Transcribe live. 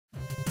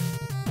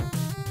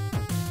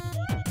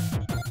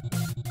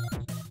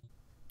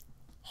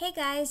Hey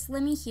guys,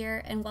 Lemmy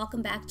here and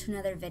welcome back to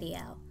another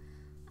video.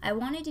 I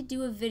wanted to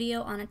do a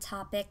video on a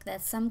topic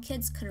that some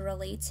kids could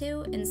relate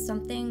to and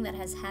something that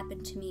has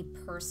happened to me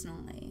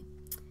personally.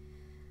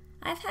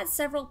 I've had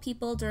several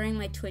people during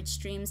my Twitch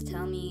streams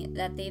tell me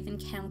that they've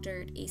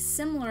encountered a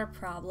similar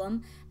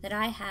problem that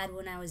I had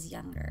when I was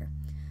younger.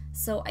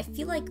 So I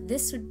feel like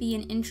this would be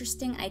an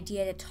interesting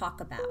idea to talk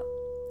about.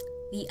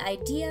 The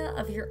idea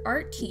of your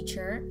art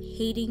teacher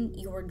hating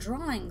your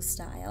drawing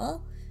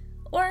style,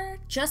 or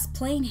just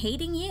plain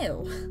hating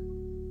you.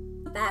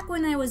 Back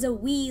when I was a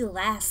wee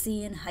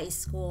lassie in high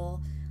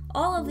school,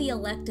 all of the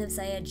electives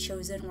I had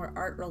chosen were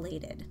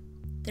art-related.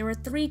 There were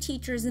 3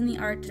 teachers in the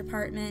art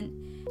department,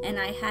 and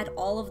I had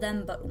all of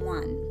them but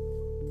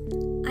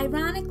one.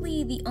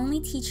 Ironically, the only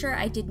teacher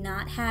I did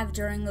not have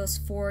during those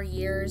 4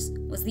 years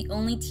was the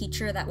only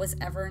teacher that was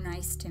ever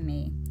nice to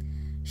me.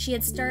 She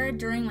had started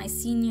during my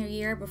senior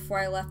year before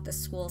I left the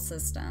school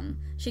system.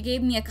 She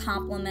gave me a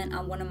compliment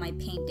on one of my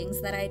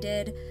paintings that I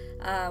did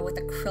with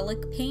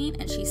acrylic paint,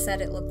 and she said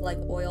it looked like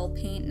oil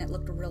paint and it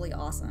looked really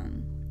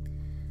awesome.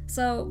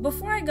 So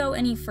before I go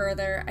any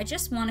further, I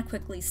just want to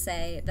quickly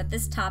say that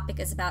this topic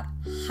is about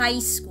high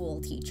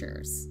school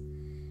teachers.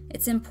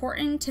 It's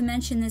important to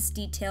mention this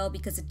detail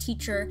because a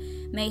teacher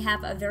may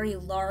have a very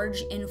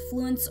large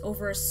influence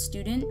over a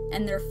student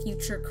and their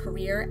future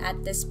career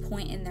at this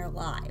point in their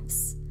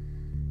lives.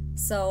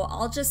 So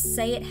I'll just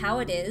say it how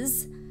it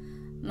is.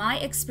 My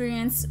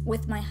experience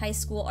with my high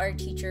school art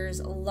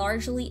teachers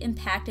largely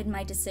impacted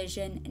my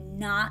decision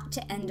not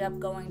to end up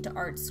going to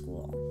art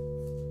school.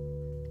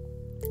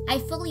 I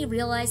fully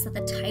realize that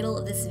the title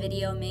of this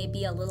video may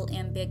be a little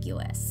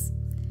ambiguous.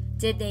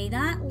 Did they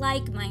not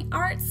like my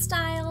art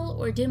style,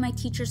 or did my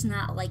teachers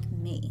not like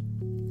me?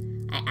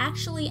 I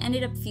actually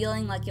ended up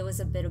feeling like it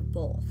was a bit of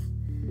both.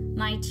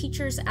 My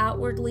teachers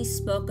outwardly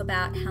spoke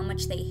about how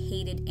much they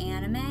hated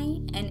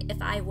anime, and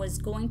if I was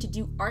going to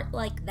do art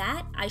like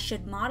that, I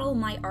should model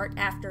my art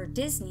after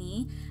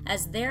Disney,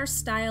 as their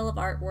style of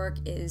artwork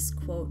is,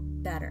 quote,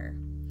 better.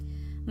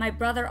 My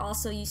brother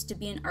also used to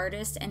be an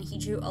artist, and he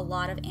drew a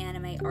lot of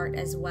anime art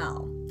as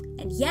well.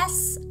 And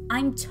yes,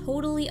 I'm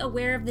totally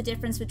aware of the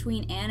difference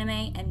between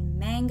anime and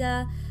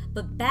manga,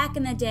 but back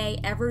in the day,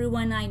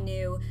 everyone I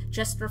knew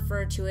just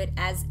referred to it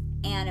as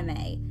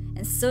anime.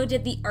 And so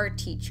did the art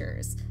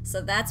teachers,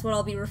 so that's what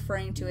I'll be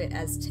referring to it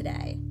as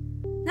today.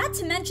 Not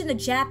to mention the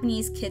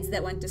Japanese kids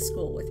that went to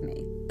school with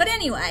me. But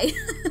anyway,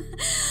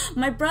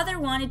 my brother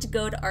wanted to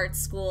go to art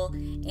school,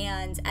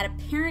 and at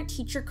a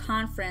parent-teacher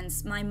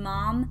conference, my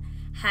mom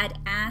had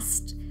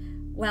asked,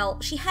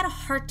 she had a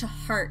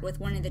heart-to-heart with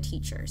one of the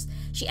teachers.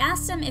 She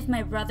asked him if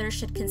my brother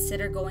should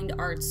consider going to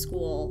art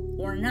school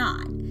or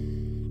not.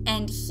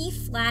 And he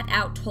flat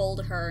out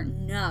told her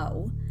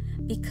no,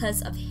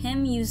 because of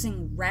him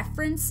using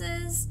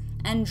references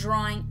and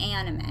drawing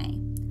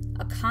anime,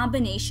 a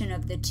combination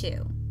of the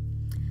two.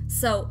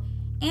 So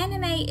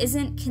anime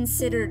isn't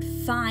considered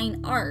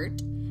fine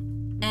art,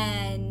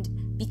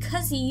 and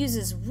because he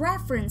uses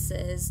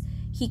references,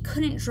 he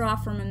couldn't draw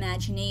from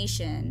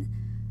imagination.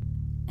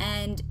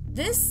 And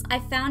this I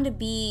found to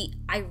be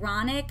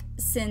ironic,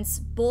 since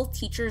both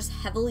teachers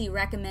heavily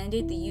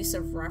recommended the use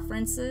of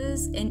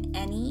references in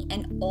any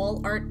and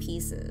all art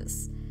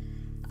pieces.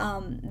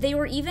 They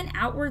were even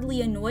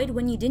outwardly annoyed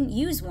when you didn't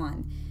use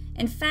one.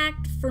 In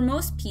fact, for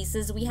most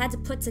pieces, we had to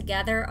put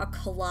together a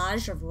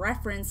collage of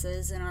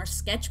references in our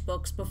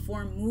sketchbooks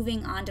before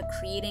moving on to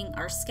creating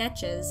our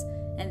sketches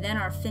and then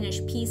our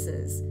finished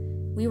pieces.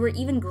 We were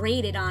even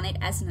graded on it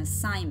as an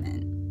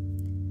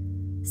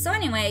assignment. So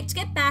anyway, to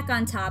get back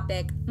on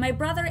topic, my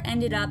brother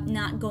ended up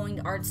not going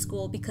to art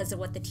school because of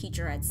what the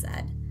teacher had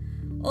said.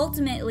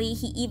 Ultimately,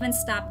 he even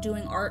stopped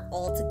doing art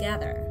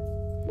altogether.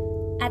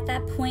 At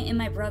that point in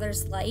my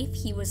brother's life,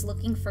 he was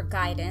looking for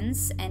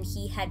guidance, and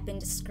he had been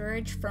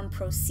discouraged from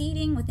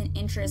proceeding with an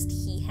interest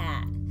he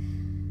had.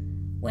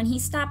 When he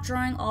stopped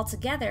drawing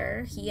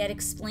altogether, he had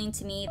explained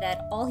to me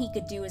that all he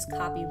could do is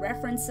copy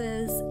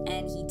references,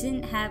 and he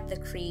didn't have the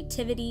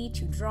creativity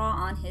to draw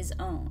on his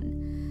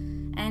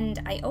own.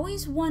 And I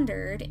always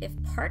wondered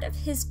if part of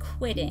his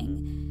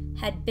quitting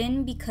had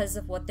been because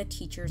of what the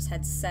teachers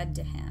had said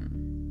to him.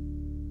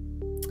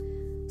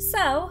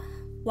 So,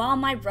 while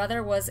my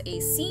brother was a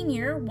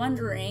senior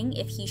wondering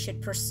if he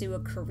should pursue a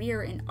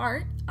career in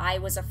art, I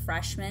was a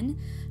freshman,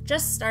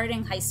 just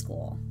starting high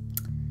school.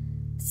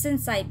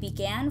 Since I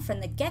began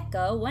from the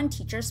get-go, one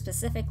teacher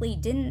specifically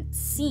didn't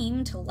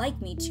seem to like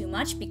me too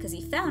much because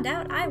he found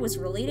out I was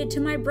related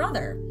to my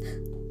brother.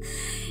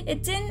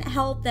 It didn't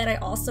help that I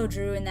also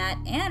drew in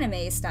that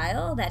anime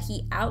style that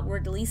he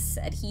outwardly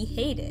said he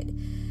hated.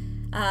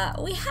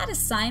 We had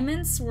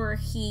assignments where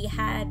he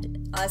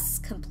had us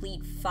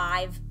complete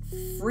 5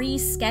 free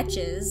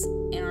sketches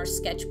in our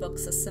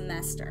sketchbooks a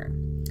semester.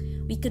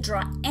 We could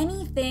draw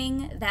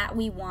anything that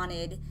we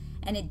wanted,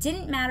 and it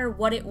didn't matter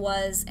what it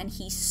was, and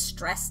he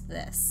stressed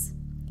this.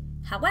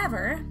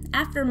 However,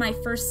 after my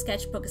first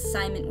sketchbook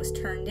assignment was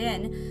turned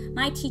in,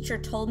 my teacher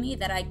told me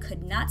that I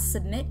could not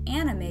submit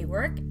anime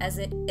work as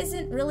it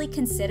isn't really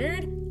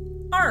considered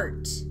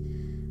art.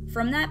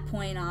 From that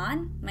point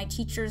on, my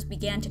teachers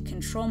began to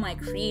control my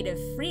creative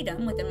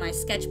freedom within my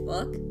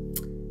sketchbook.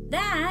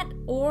 That,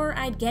 or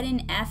I'd get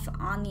an F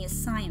on the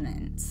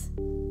assignment.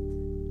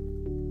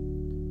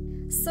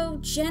 So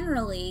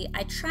generally,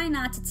 I try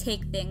not to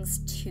take things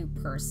too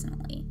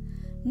personally.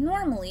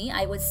 Normally,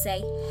 I would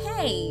say,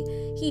 hey,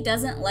 he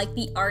doesn't like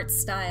the art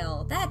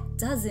style. That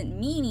doesn't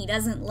mean he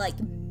doesn't like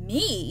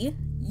me,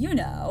 you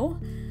know.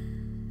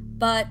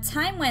 But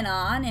time went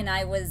on and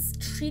I was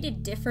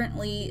treated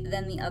differently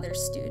than the other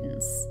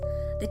students.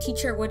 The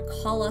teacher would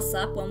call us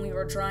up when we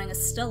were drawing a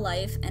still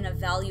life and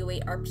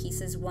evaluate our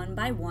pieces one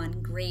by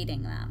one,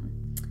 grading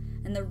them.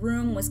 And the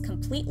room was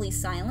completely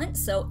silent,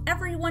 so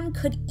everyone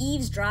could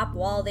eavesdrop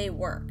while they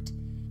worked.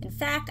 In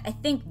fact, I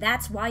think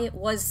that's why it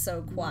was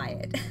so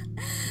quiet.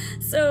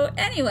 So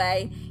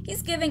anyway,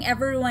 he's giving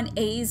everyone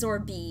A's or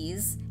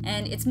B's,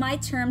 and it's my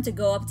turn to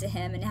go up to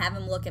him and have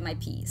him look at my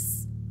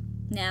piece.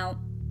 Now,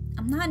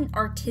 I'm not an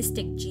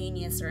artistic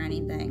genius or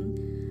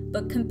anything,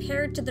 but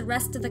compared to the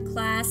rest of the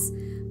class,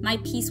 my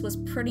piece was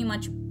pretty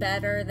much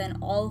better than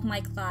all of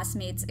my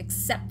classmates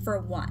except for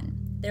one.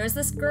 There was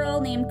this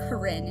girl named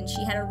Corinne, and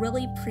she had a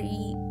really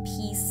pretty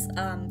piece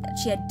that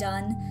she had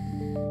done,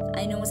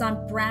 and it was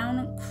on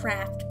brown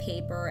craft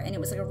paper, and it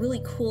was like a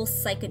really cool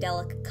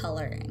psychedelic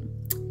coloring.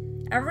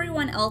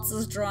 Everyone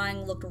else's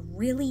drawing looked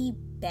really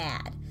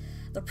bad.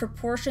 The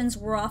proportions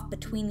were off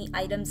between the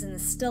items in the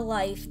still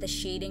life, the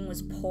shading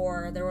was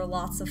poor, there were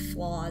lots of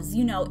flaws.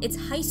 You know,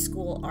 it's high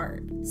school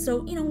art,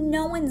 so, you know,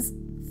 no one's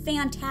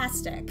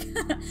fantastic.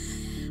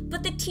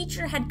 But the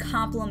teacher had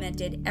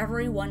complimented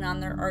everyone on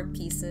their art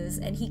pieces,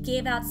 and he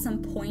gave out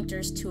some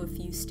pointers to a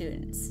few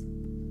students.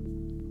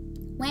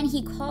 When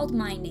he called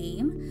my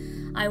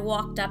name, I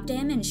walked up to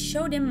him and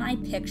showed him my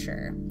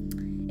picture.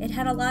 It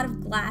had a lot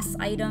of glass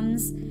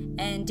items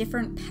and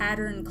different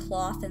pattern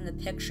cloth in the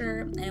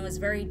picture, and it was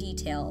very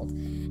detailed.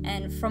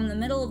 And from the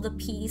middle of the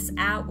piece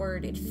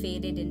outward, it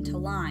faded into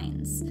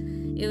lines.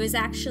 It was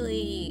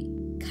actually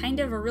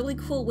kind of a really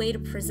cool way to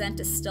present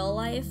a still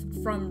life,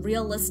 from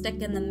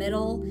realistic in the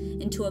middle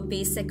into a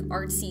basic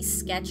artsy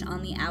sketch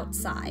on the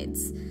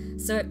outsides.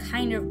 So it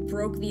kind of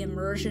broke the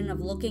immersion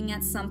of looking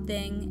at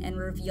something and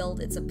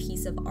revealed it's a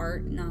piece of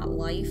art, not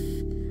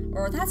life.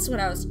 Or that's what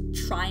I was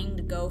trying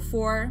to go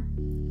for.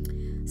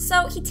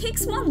 So he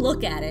takes one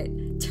look at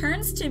it,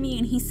 turns to me,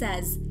 and he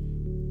says,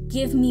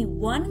 "Give me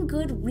one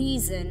good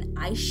reason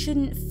I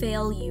shouldn't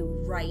fail you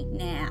right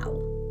now."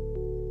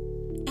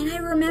 And I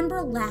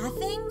remember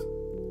laughing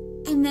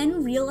and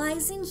then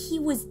realizing he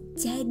was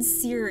dead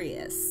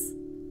serious.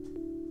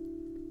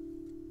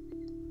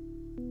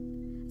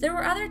 There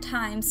were other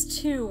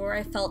times too where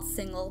I felt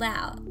singled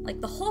out,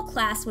 like the whole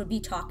class would be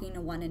talking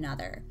to one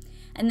another,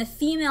 and the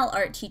female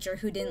art teacher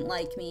who didn't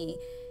like me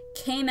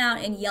came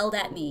out and yelled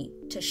at me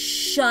to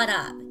shut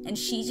up, and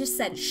she just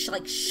said,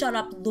 shut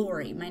up,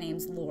 Lori. My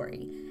name's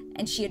Lori,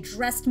 and she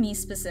addressed me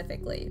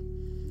specifically.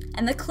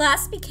 And the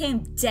class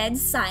became dead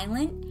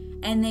silent,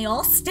 and they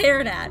all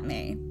stared at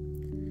me.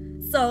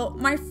 So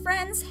my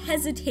friends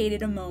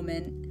hesitated a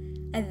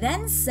moment and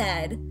then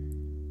said,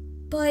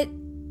 "But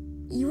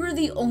you were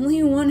the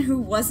only one who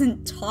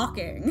wasn't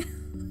talking."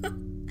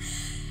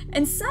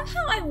 And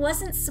somehow I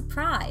wasn't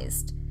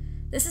surprised.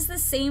 This is the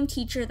same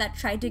teacher that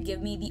tried to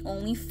give me the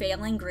only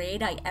failing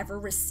grade I ever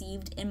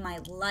received in my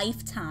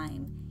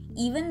lifetime,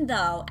 even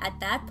though at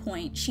that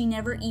point she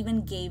never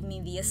even gave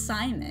me the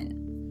assignment.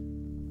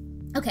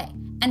 Okay,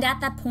 and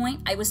at that point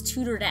I was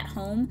tutored at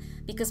home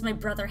because my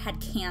brother had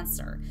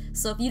cancer.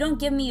 So if you don't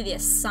give me the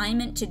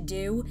assignment to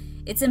do,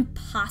 it's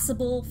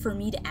impossible for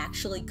me to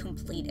actually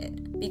complete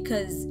it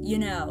because, you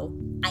know,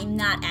 I'm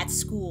not at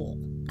school.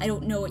 I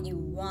don't know what you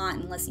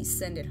want unless you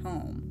send it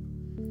home.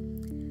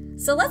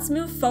 So let's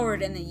move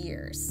forward in the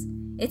years.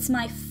 It's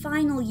my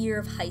final year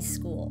of high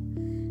school.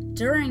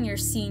 During your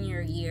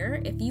senior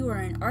year, if you are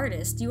an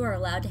artist, you are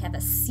allowed to have a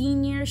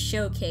senior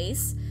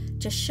showcase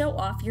to show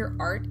off your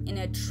art in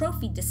a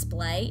trophy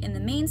display in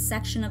the main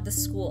section of the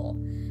school.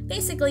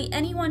 Basically,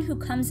 anyone who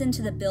comes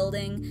into the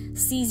building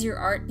sees your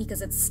art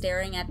because it's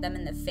staring at them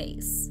in the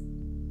face.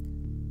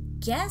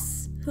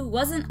 Guess who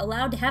wasn't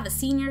allowed to have a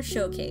senior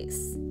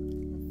showcase?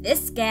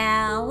 This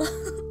gal.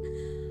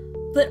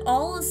 But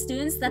all the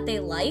students that they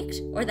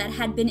liked or that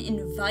had been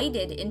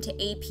invited into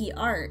AP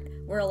Art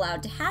were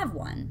allowed to have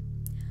one.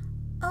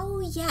 Oh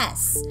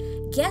yes,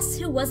 guess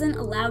who wasn't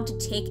allowed to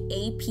take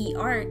AP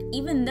Art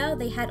even though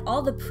they had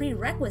all the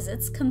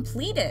prerequisites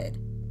completed?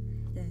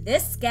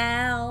 This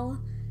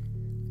gal.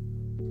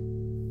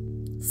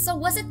 So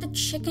was it the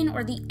chicken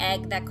or the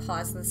egg that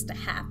caused this to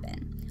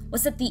happen?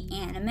 Was it the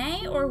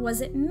anime or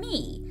was it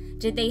me?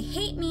 Did they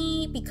hate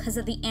me because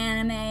of the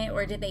anime,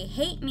 or did they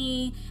hate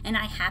me and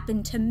I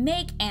happened to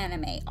make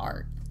anime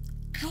art?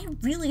 I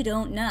really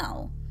don't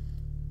know.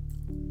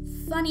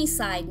 Funny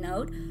side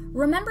note,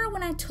 remember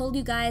when I told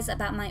you guys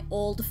about my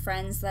old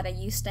friends that I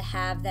used to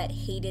have that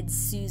hated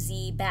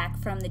Susie back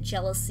from the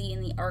Jealousy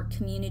in the Art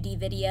Community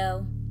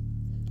video?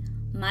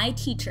 My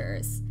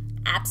teachers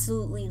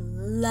absolutely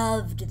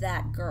loved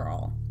that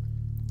girl.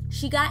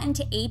 She got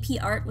into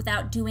AP art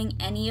without doing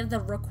any of the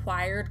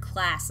required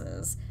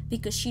classes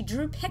because she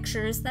drew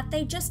pictures that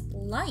they just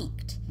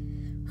liked.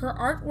 Her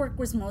artwork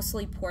was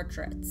mostly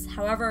portraits.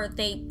 However,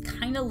 they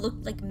kind of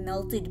looked like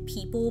melted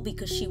people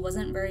because she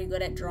wasn't very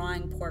good at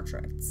drawing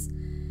portraits.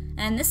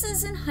 And this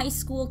is in high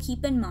school,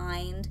 keep in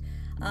mind.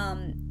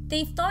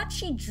 They thought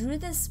she drew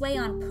this way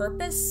on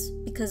purpose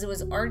because it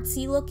was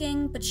artsy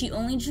looking, but she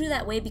only drew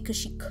that way because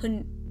she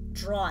couldn't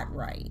draw it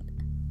right.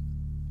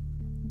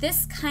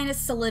 This kind of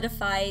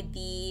solidified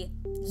the,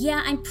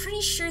 yeah, I'm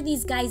pretty sure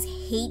these guys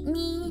hate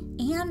me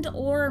and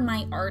or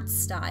my art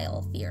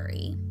style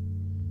theory.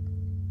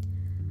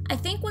 I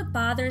think what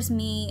bothers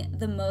me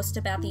the most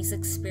about these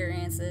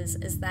experiences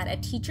is that a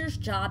teacher's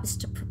job is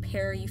to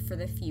prepare you for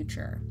the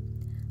future.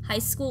 High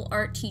school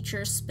art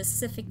teachers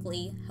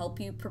specifically help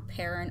you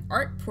prepare an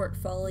art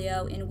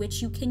portfolio in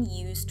which you can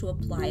use to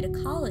apply to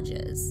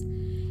colleges.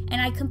 And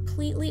I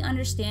completely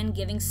understand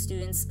giving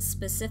students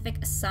specific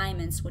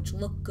assignments which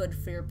look good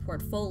for your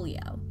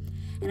portfolio.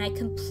 And I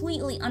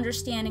completely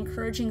understand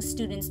encouraging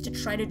students to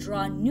try to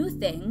draw new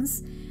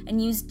things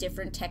and use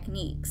different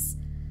techniques.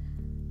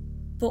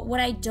 But what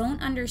I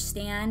don't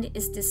understand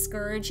is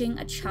discouraging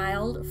a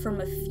child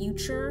from a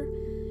future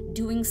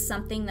doing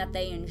something that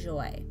they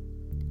enjoy.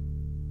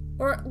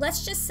 Or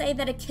let's just say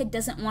that a kid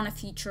doesn't want a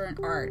future in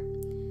art.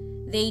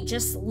 They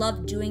just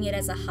love doing it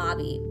as a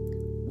hobby.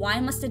 Why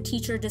must a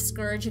teacher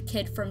discourage a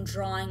kid from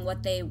drawing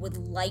what they would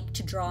like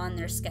to draw in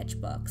their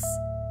sketchbooks,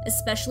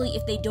 especially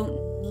if they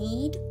don't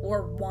need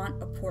or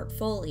want a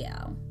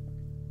portfolio?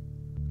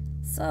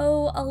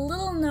 So, a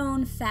little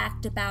known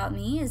fact about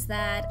me is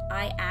that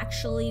I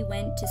actually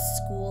went to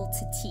school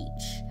to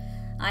teach.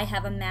 I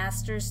have a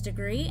master's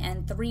degree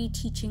and 3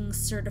 teaching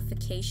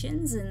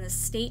certifications in the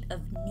state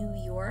of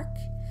New York.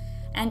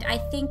 And I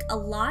think a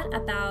lot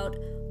about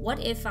what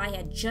if I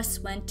had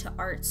just went to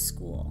art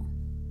school.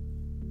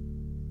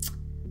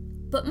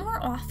 But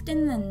more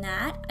often than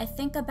that, I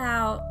think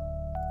about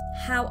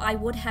how I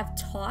would have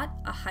taught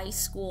a high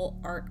school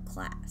art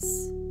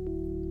class.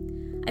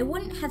 I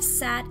wouldn't have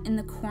sat in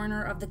the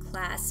corner of the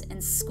class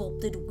and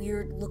sculpted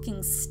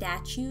weird-looking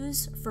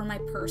statues for my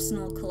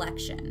personal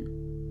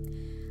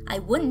collection. I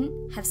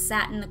wouldn't have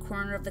sat in the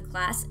corner of the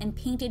class and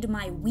painted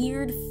my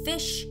weird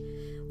fish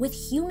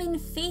with human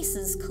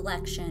faces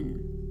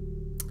collection.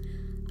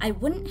 I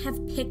wouldn't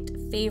have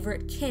picked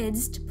favorite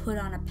kids to put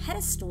on a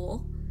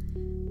pedestal,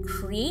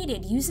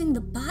 created using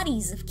the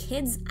bodies of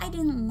kids I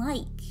didn't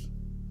like.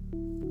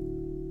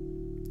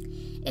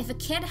 If a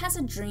kid has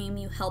a dream,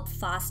 you help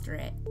foster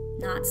it,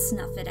 not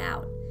snuff it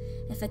out.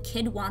 If a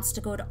kid wants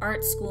to go to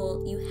art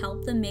school, you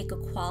help them make a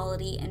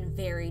quality and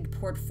varied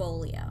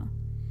portfolio.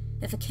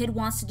 If a kid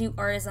wants to do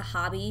art as a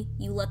hobby,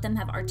 you let them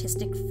have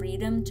artistic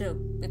freedom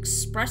to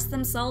express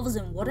themselves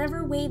in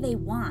whatever way they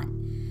want.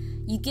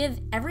 You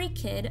give every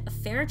kid a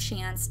fair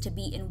chance to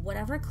be in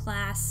whatever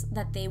class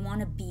that they want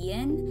to be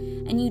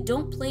in, and you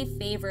don't play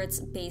favorites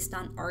based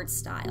on art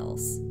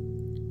styles.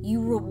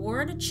 You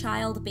reward a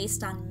child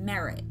based on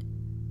merit,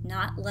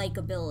 not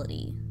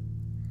likability.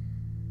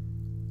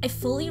 I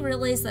fully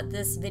realize that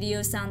this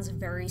video sounds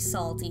very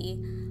salty,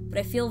 but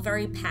I feel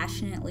very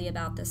passionately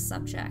about this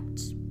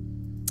subject.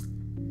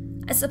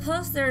 I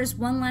suppose there's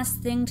one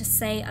last thing to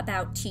say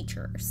about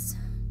teachers.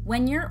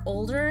 When you're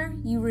older,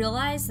 you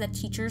realize that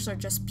teachers are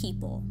just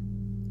people.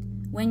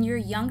 When you're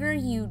younger,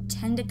 you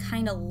tend to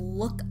kind of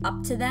look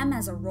up to them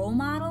as a role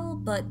model,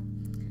 but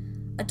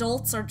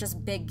adults are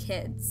just big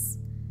kids.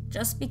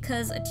 Just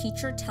because a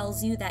teacher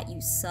tells you that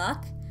you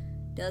suck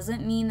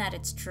doesn't mean that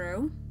it's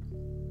true.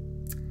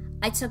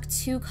 I took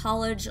 2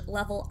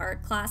 college-level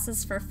art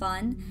classes for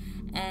fun,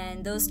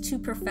 and those 2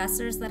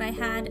 professors that I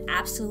had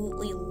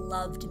absolutely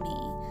loved me.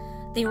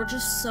 They were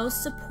just so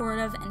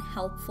supportive and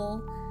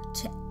helpful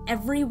to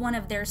every one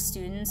of their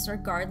students,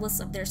 regardless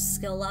of their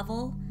skill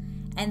level,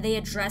 and they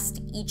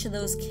addressed each of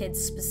those kids'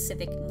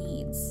 specific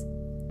needs.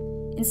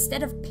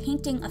 Instead of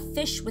painting a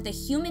fish with a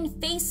human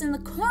face in the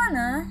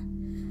corner,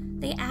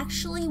 they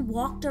actually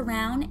walked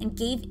around and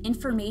gave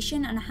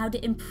information on how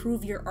to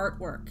improve your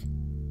artwork.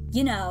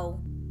 You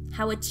know,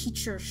 how a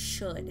teacher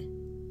should.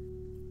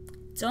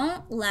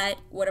 Don't let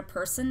what a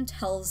person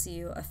tells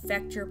you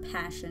affect your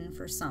passion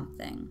for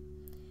something.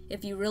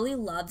 If you really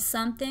love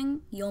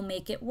something, you'll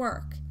make it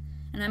work.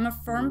 And I'm a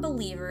firm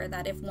believer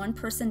that if one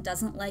person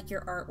doesn't like your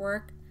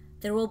artwork,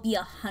 there will be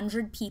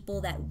 100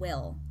 people that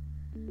will.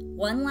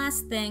 One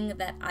last thing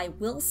that I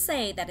will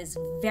say that is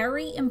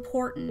very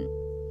important.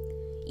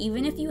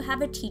 Even if you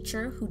have a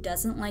teacher who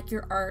doesn't like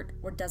your art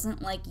or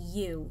doesn't like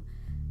you,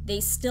 they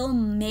still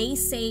may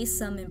say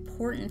some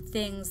important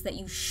things that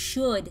you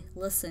should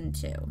listen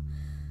to.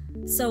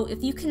 So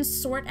if you can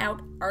sort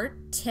out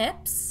art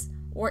tips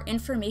or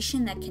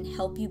information that can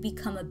help you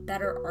become a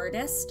better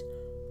artist,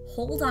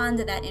 hold on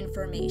to that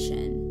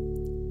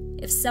information.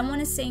 If someone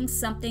is saying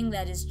something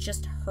that is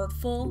just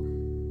hurtful,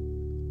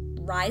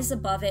 rise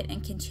above it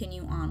and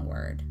continue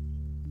onward.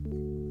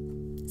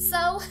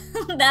 So,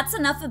 that's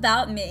enough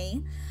about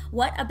me.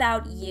 What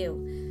about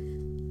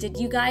you? Did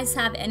you guys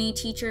have any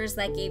teachers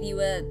that gave you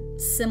a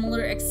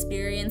similar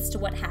experience to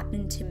what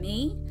happened to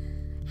me?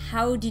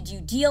 How did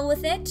you deal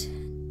with it?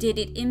 Did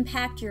it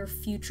impact your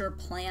future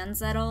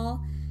plans at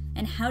all?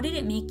 And how did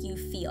it make you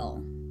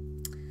feel?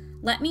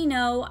 Let me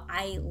know.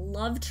 I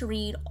love to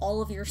read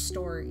all of your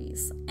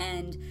stories,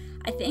 and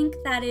I think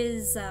that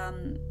is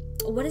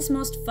what is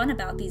most fun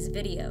about these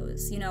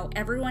videos. You know,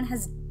 everyone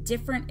has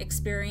different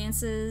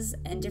experiences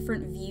and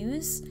different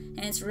views,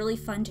 and it's really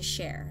fun to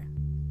share.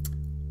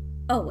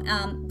 Oh,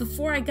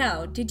 before I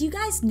go, did you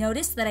guys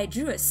notice that I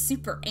drew a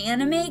super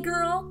anime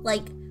girl?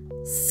 Like,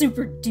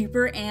 super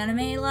duper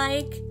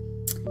anime-like?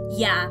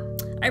 Yeah,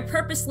 I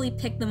purposely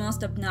picked the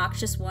most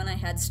obnoxious one I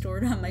had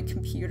stored on my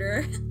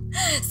computer.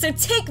 So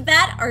take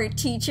that, art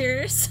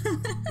teachers!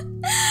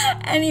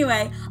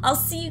 Anyway, I'll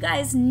see you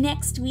guys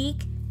next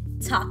week.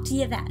 Talk to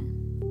you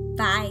then.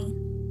 Bye.